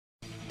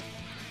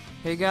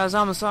Hey guys,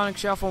 I'm the Sonic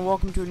Shuffle and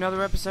welcome to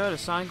another episode of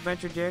Sonic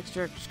Adventure DX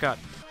Director's Cut.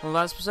 On the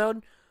last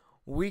episode,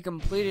 we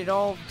completed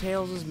all of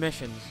Tails'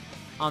 missions.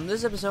 On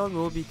this episode,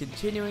 we'll be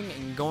continuing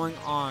and going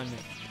on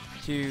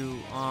to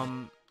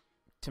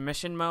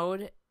mission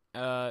mode.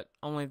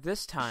 Only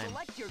this time,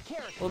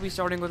 we'll be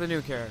starting with a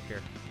new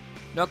character.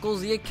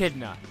 Knuckles the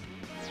Echidna.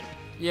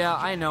 Yeah,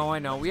 I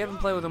know. We haven't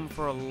played with him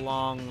for a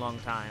long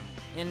time.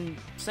 And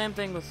same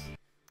thing with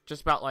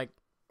just about like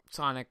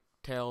Sonic,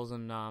 Tails,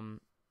 and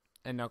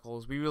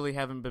Knuckles. We really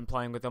haven't been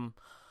playing with them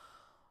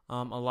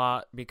a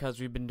lot because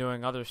we've been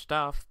doing other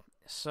stuff.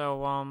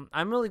 So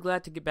I'm really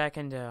glad to get back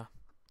into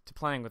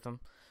playing with them.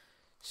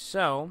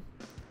 So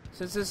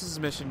since this is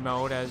mission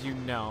mode, as you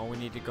know, we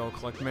need to go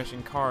collect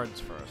mission cards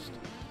first.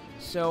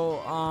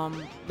 So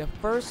the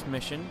first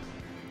mission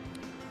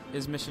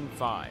is mission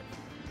 5.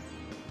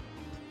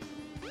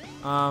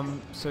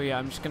 So yeah,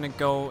 I'm just gonna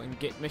go and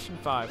get mission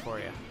 5 for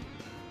you.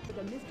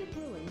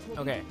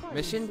 Okay,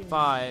 mission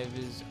 5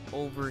 is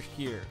over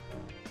here.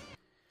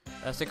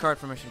 That's the card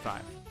for mission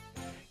 5.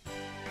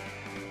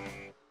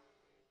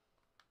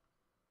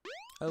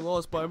 I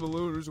lost my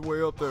balloon, it's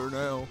way up there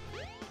now.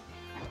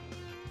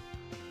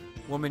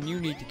 Woman, you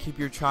need to keep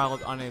your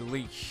child on a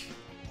leash.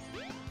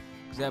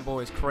 Cause that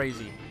boy is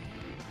crazy.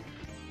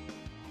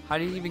 How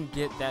do you even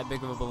get that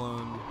big of a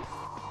balloon?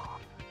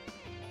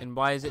 And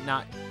why is it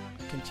not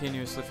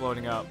continuously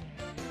floating up?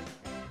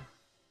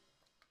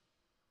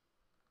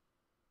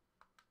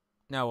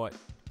 Now what?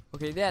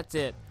 Okay, that's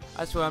it.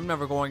 I swear I'm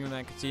never going to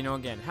that casino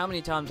again. How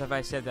many times have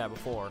I said that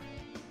before?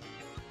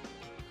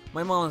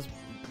 My mom has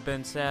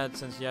been sad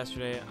since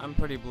yesterday. I'm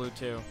pretty blue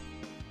too.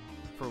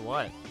 For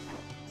what?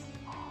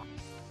 I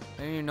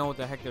don't even know what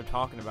the heck they're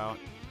talking about.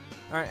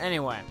 Alright,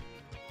 anyway.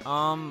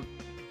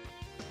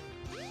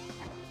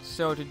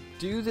 So to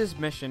do this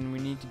mission, we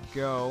need to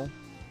go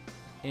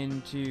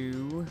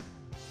into...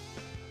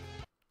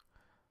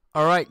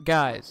 Alright,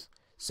 guys.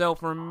 So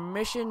for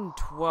mission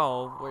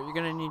 12, what you're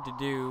gonna need to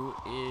do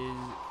is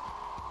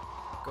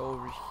go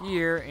over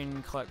here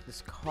and collect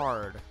this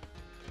card.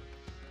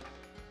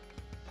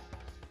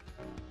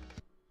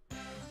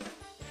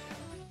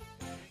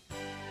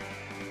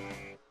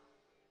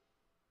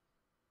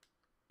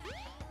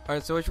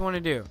 Alright, so what you want to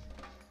do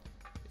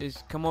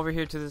is come over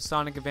here to the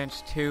Sonic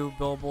Adventure 2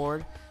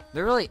 billboard.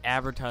 They're really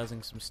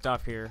advertising some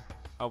stuff here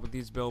with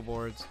these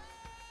billboards.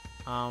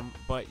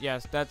 But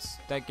yes,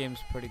 that game's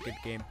a pretty good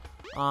game.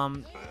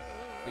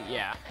 But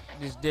yeah,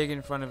 just dig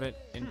in front of it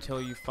until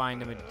you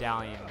find a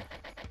medallion.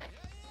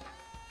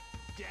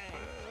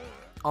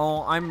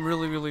 Oh, I'm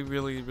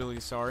really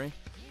sorry.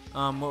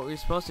 What we're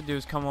supposed to do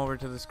is come over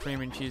to this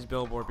cream and cheese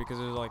billboard because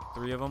there's like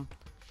 3 of them.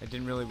 I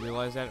didn't really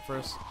realize that at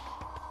first.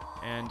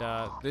 And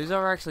these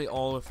are actually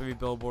all the 3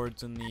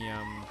 billboards in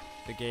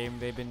the game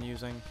they've been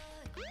using.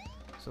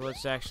 So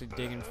let's actually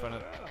dig in front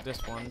of this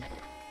one.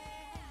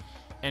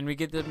 And we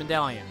get the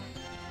medallion.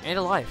 And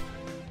a life.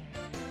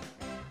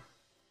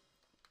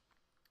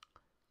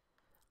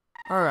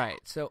 Alright,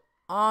 so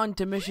on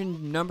to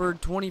mission number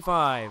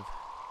 25.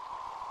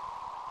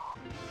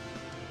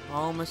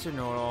 Oh, Mr.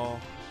 Know-It-All.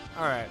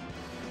 Alright,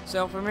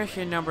 so for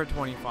mission number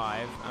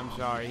 25, I'm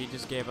sorry, he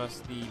just gave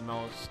us the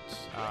most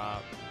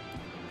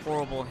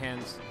horrible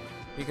hints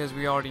because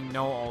we already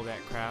know all that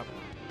crap.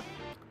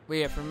 But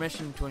yeah, for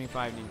mission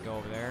 25, you need to go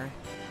over there.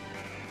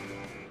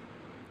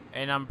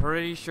 And I'm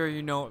pretty sure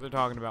you know what they're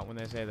talking about when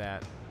they say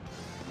that.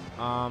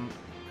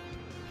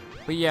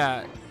 But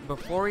yeah,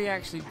 before we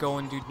actually go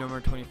and do number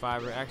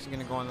 25, we're actually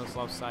going to go on this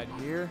left side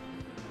here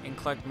and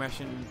collect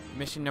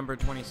mission number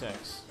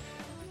 26.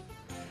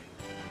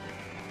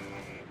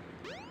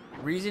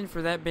 Reason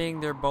for that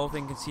being they're both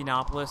in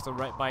Casinopolis, they're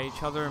right by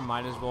each other, and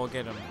might as well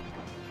get them.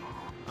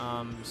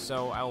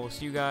 So I will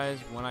see you guys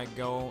when I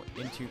go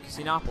into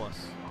Casinopolis.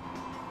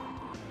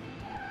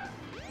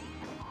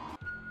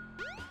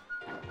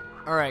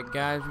 Alright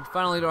guys, we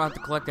finally don't have to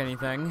collect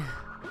anything.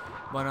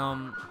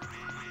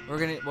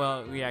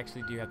 But we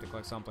actually do have to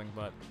collect something,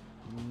 but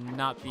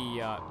not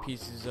the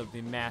pieces of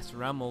the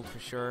Master Emerald for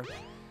sure.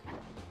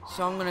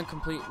 So I'm gonna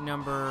complete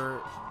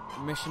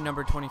mission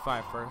number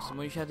 25 first. And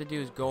what you have to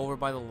do is go over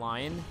by the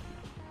lion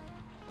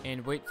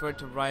and wait for it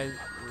to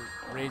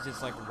raise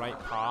its like right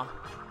paw,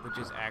 which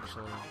is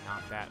actually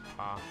not that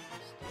paw,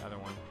 it's the other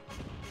one.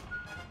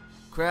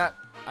 Crap!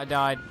 I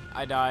died.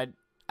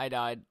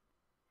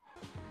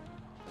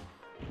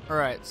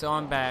 Alright, so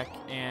I'm back,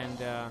 and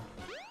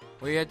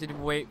what you have to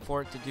wait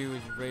for it to do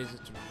is raise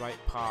its right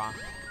paw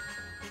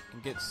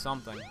and get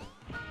something.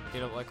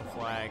 Get it like a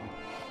flag.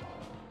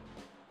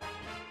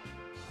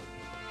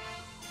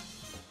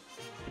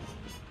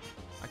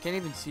 I can't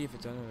even see if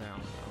it's under there.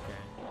 Okay.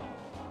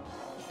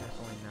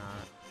 Definitely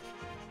not.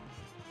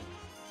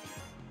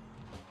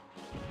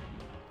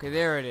 Okay,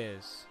 there it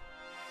is.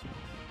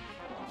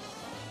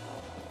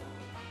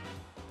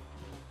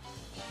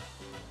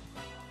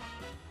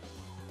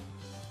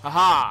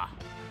 Haha!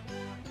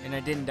 And I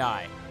didn't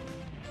die.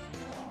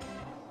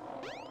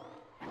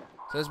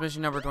 So that's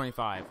mission number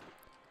 25.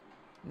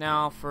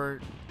 Now for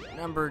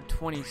number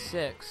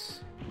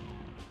 26,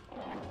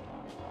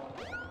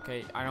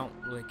 Okay, I don't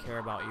really care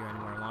about you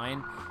anymore,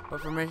 Lion.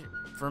 But for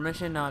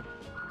mission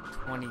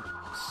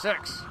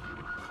 26,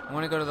 I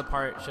want to go to the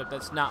pirate ship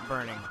that's not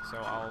burning. So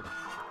I'll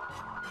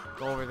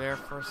go over there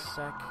for a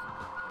sec.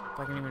 If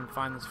I can even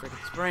find this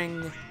freaking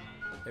spring.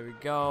 There we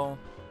go.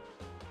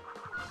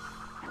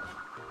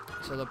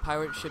 So the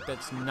pirate ship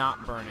that's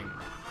not burning.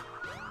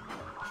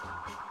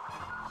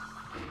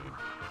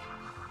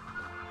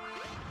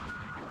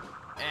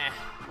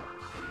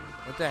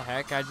 What the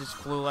heck? I just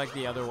flew like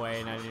the other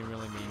way and I didn't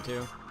really mean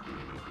to.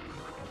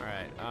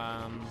 Alright,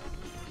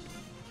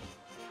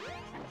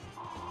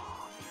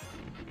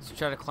 let's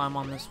try to climb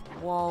on this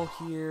wall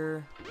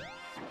here.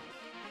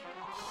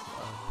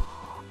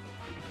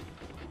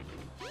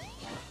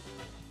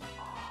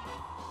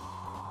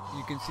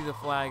 You can see the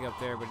flag up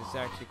there, but it's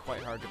actually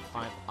quite hard to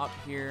climb up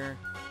here.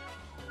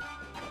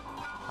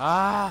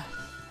 Ah!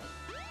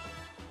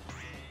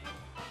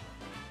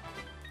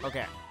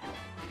 Okay.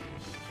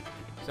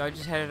 So I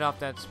just headed off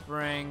that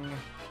spring.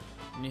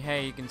 And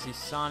hey, you can see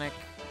Sonic.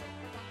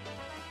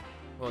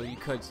 Well, you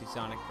could see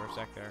Sonic for a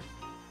sec there.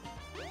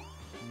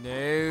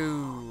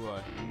 No.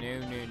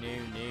 No.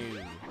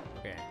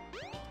 Okay.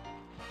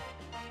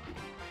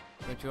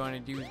 What you want to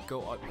do is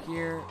go up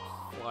here,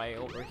 fly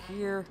over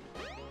here,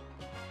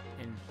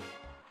 and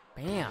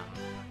bam!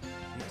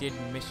 We did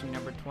mission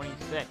number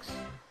 26.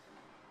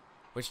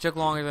 Which took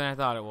longer than I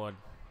thought it would.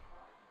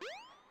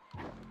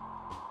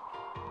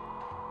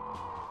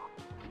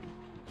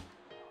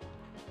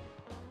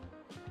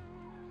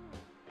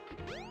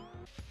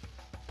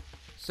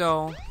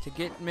 So, to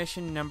get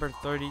mission number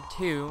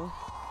 32,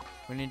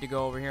 we need to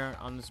go over here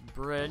on this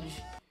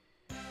bridge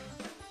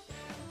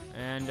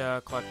and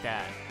collect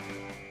that.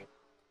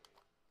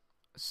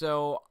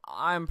 So,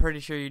 I'm pretty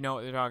sure you know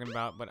what they're talking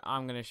about, but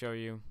I'm going to show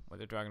you what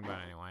they're talking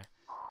about anyway.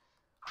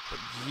 But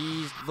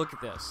jeez, look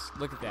at this.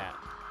 Look at that.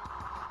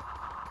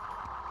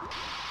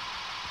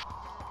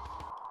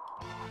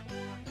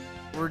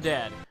 We're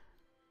dead.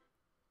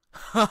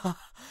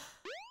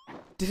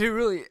 Did it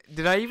really?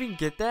 Did I even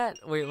get that?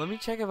 Wait, let me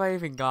check if I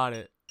even got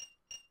it.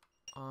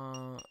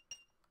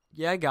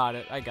 Yeah, I got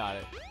it. I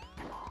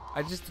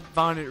just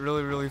found it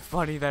really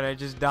funny that I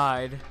just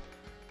died.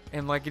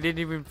 And like, it didn't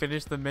even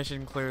finish the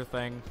mission clear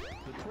thing.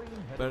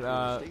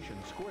 But,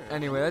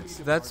 anyway,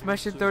 that's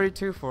mission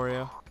 32 for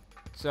you.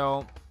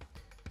 So,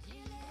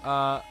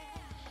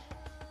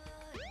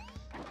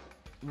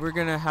 we're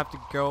gonna have to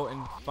go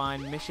and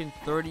find mission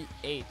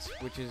 38,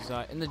 which is,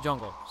 in the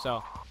jungle.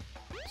 So,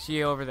 see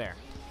you over there.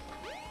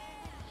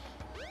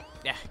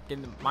 Yeah, get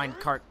in the mine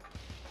cart.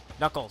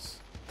 Knuckles.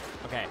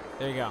 Okay,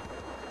 there you go.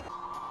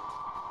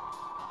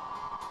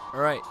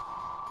 Alright,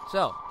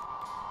 so,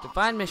 to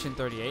find mission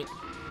 38,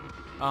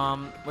 what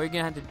you're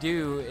gonna have to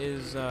do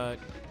is,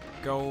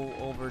 go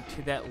over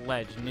to that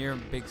ledge near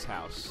Big's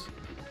house.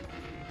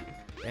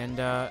 And,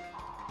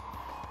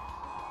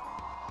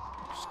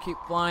 just keep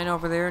flying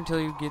over there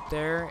until you get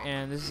there,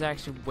 and this is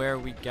actually where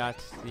we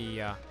got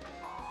the,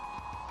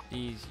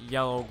 these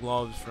yellow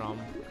gloves from.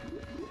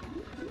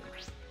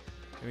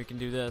 And we can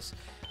do this.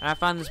 And I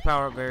find this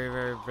power-up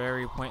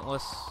very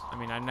pointless. I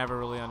mean, I never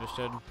really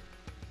understood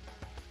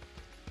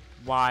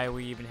why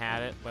we even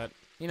had it, but,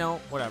 you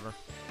know, whatever.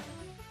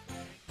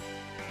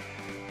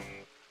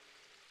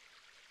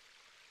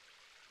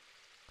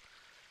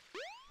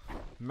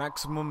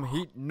 Maximum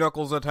Heat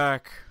Knuckles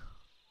attack.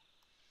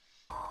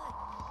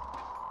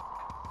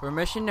 For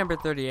mission number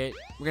 38,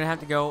 we're gonna have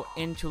to go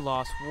into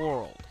Lost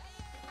World.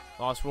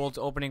 Lost World's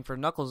opening for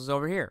Knuckles is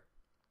over here.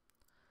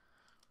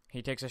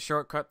 He takes a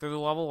shortcut through the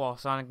level while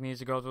Sonic needs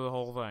to go through the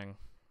whole thing.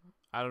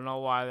 I don't know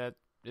why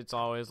it's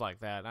always like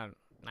that. I don't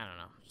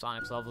know.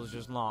 Sonic's level is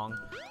just long.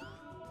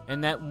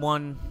 And that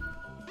one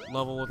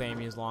level with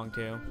Amy is long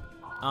too.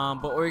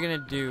 But what we're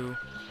gonna do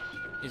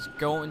is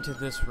go into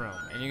this room,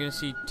 and you're gonna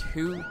see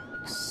two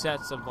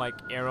sets of like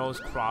arrows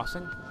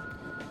crossing.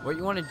 What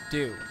you want to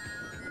do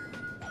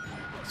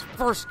is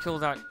first kill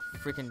that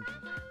freaking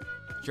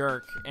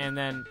jerk, and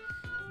then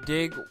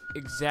dig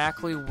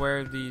exactly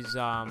where these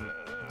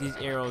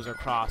arrows are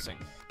crossing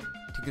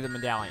to get the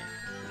medallion.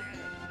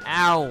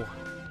 Ow!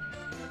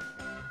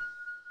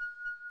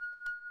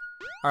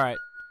 Alright.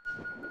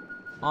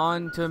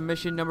 On to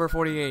mission number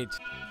 48.